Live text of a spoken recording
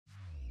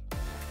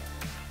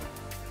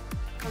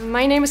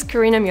My name is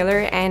Karina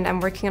Mueller and I'm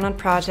working on a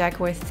project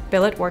with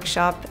Billet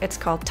Workshop. It's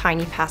called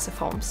Tiny Passive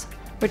Homes.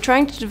 We're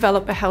trying to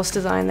develop a house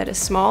design that is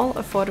small,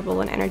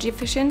 affordable and energy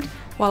efficient,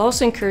 while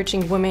also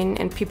encouraging women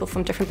and people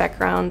from different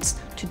backgrounds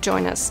to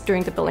join us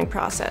during the building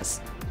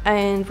process.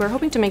 And we're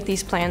hoping to make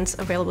these plans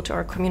available to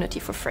our community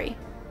for free.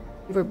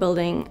 We're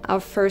building our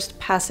first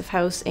passive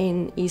house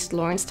in East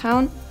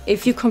Lawrencetown.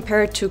 If you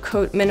compare it to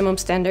code minimum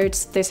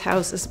standards, this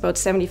house is about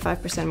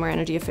 75% more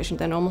energy efficient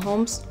than normal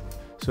homes.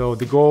 So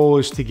the goal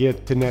is to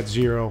get to net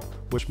zero,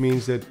 which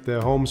means that the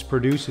homes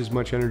produce as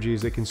much energy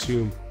as they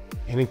consume.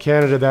 And in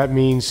Canada, that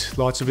means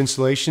lots of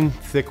insulation,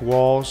 thick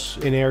walls,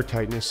 and air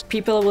tightness.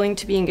 People are willing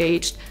to be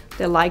engaged.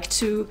 They like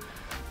to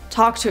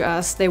talk to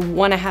us. They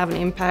want to have an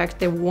impact.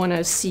 They want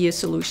to see a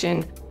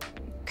solution.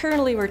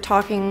 Currently, we're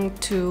talking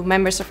to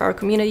members of our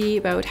community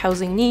about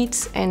housing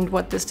needs and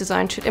what this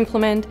design should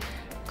implement,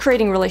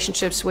 creating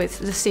relationships with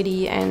the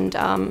city and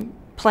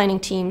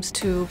planning teams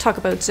to talk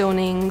about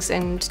zonings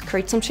and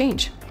create some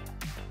change.